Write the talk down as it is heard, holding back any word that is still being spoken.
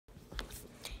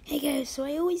Hey guys, so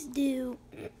I always do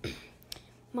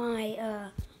my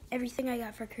everything I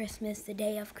got for Christmas the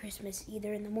day of Christmas,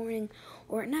 either in the morning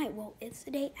or at night. Well, it's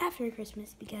the day after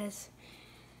Christmas because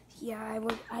I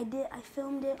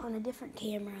filmed it on a different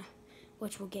camera,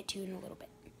 which we'll get to in a little bit.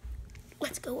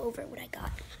 Let's go over what I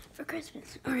got for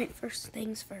Christmas. All right, first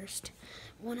things first.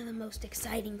 One of the most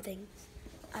exciting things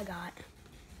I got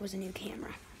was a new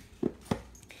camera.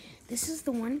 This is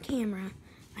the one camera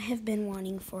I have been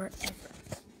wanting forever.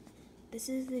 This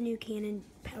is the new Canon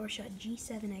PowerShot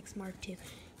G7X Mark II.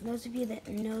 And those of you that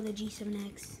know the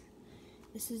G7X,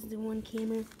 this is the one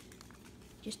camera,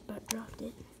 just butt dropped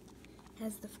it.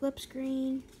 Has the flip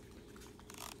screen,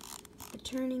 the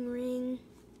turning ring,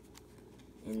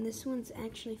 and this one's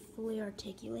actually fully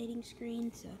articulating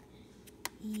screen, so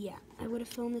yeah, I would have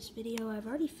filmed this video. I've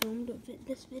already filmed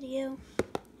this video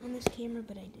on this camera,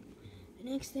 but I didn't.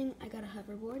 The next thing, I got a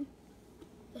hoverboard.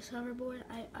 This hoverboard,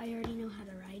 I already know how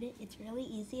to ride it. It's really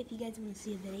easy. If you guys want to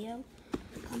see a video,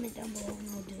 comment down below and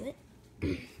I'll do it.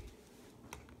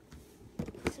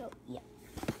 So, yeah.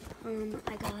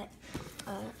 I got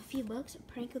a few books, a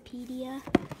Prankopedia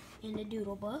and a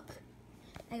Doodle book.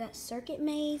 I got Circuit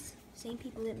Maze, same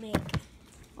people that make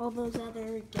all those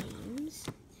other games.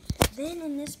 Then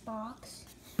in this box,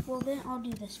 then I'll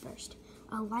do this first.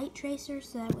 A light tracer,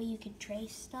 so that way you can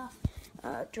trace stuff,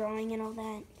 drawing and all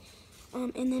that.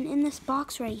 And then in this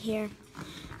box right here,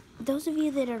 those of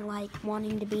you that are like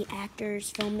wanting to be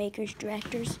actors, filmmakers,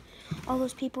 directors, all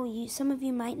those people, some of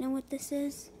you might know what this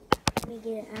is. Let me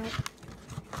get it out.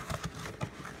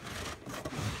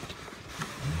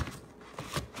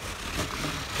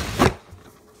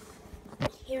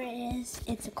 Here it is.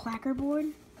 It's a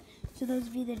clackerboard. So those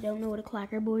of you that don't know what a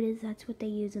clackerboard is, that's what they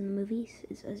use in the movies.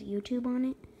 It says YouTube on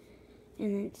it.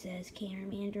 And then it says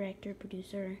cameraman, director,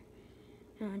 producer,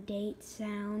 date,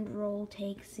 sound, roll,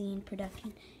 take, scene,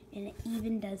 production, and it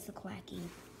even does the clacking.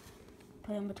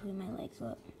 Put them between my legs,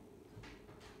 look.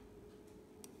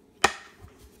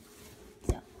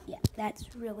 So, yeah,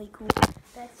 that's really cool.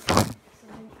 That's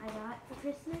something I got for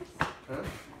Christmas. Huh?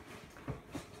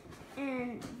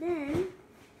 And then,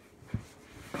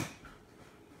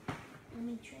 let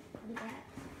me try to do that.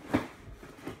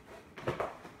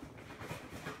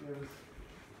 Yes.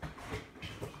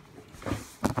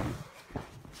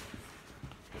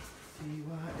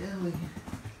 C-Y-L-E.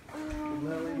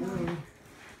 Lily Lily.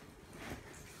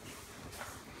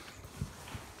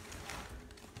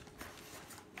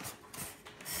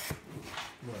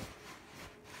 What?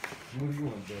 What do you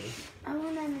want, Daddy? I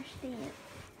want to understand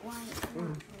why it's not pulling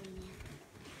in.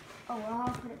 Oh, well,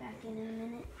 I'll put it back in a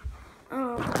minute.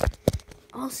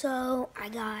 Also, I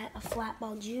got a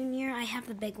Flatball Junior. I have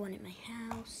the big one at my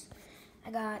house. I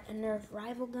got a Nerf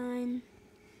rival gun.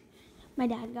 My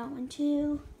dad got one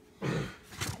too.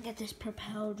 I got this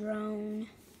Propel drone,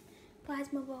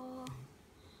 plasma ball,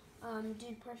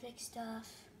 Dude Perfect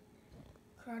stuff,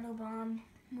 Chrono Bomb,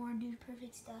 more Dude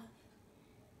Perfect stuff.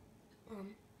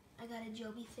 I got a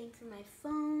Joby thing for my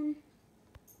phone.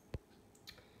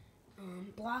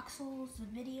 Bloxels, the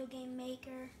video game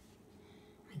maker.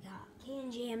 I got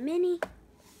CanJam Mini.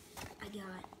 I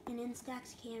got an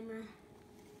Instax camera,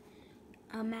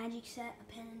 a magic set, a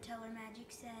Penn and Teller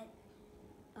magic set.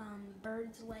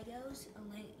 Birds Legos,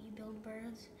 you build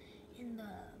birds in the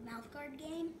mouth guard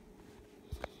game.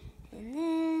 And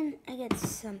then I got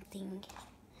some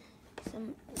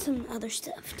other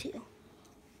stuff too.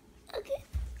 Okay,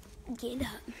 get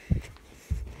up.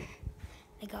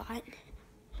 I got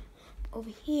over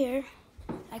here,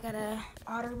 I got a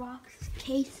OtterBox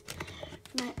case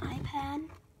for my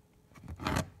iPad.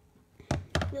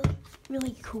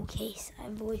 Really cool case.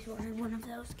 I've always wanted one of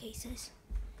those cases.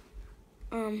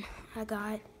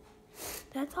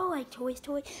 That's all like toys.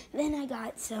 Then I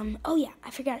got some, oh yeah, I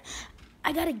forgot.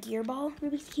 I got a Gearball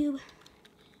Rubik's Cube,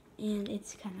 and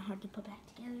it's kind of hard to put back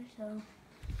together, so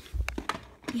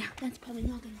yeah, that's probably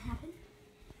not going to happen.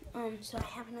 So I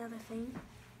have another thing.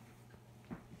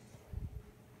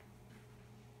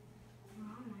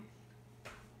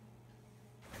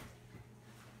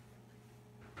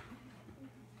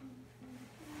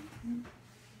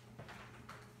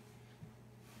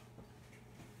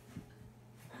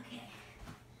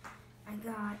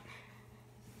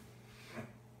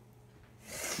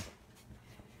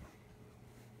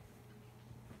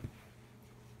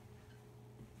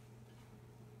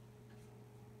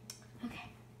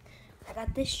 I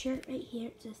got this shirt right here.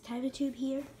 It says Tyler Tube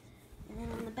here, and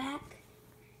then on the back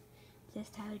it says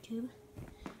Tyler Tube,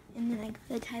 and then I got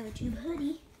the Tyler Tube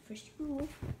hoodie for school,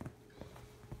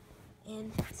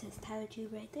 and it says Tyler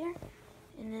Tube right there,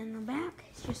 and then on the back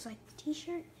it's just like the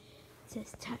t-shirt. It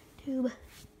says Tyler Tube.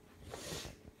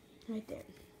 right there.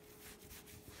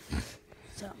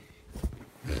 So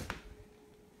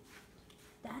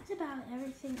that's about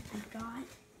everything I got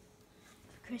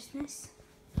for Christmas.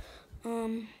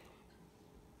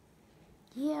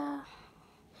 Yeah,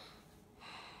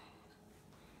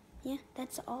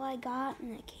 that's all I got,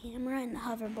 and the camera and the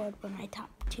hoverboard were my top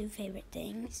 2 favorite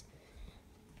things.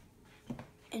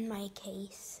 And my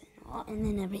case, and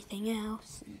then everything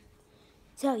else.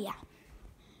 So yeah,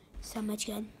 so much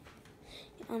good.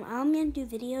 I'm gonna do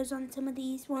videos on some of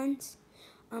these ones.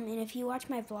 And if you watch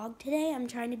my vlog today, I'm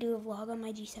trying to do a vlog on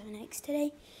my G7X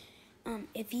today.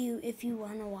 If you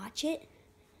wanna watch it,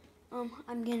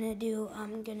 I'm gonna do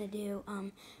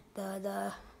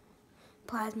the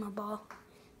plasma ball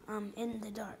in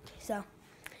the dark. So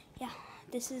yeah,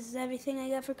 this is everything I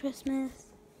got for Christmas.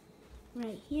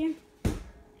 Right here.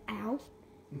 Ow.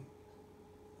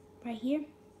 Right here.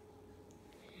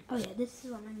 Oh yeah, this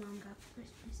is what my mom got for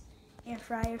Christmas. Air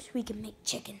fryer, so we can make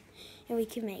chicken, and we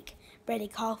can make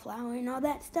breaded cauliflower and all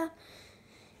that stuff.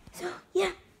 So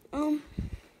yeah, hope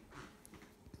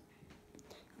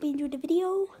you enjoyed the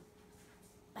video.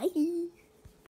 Bye.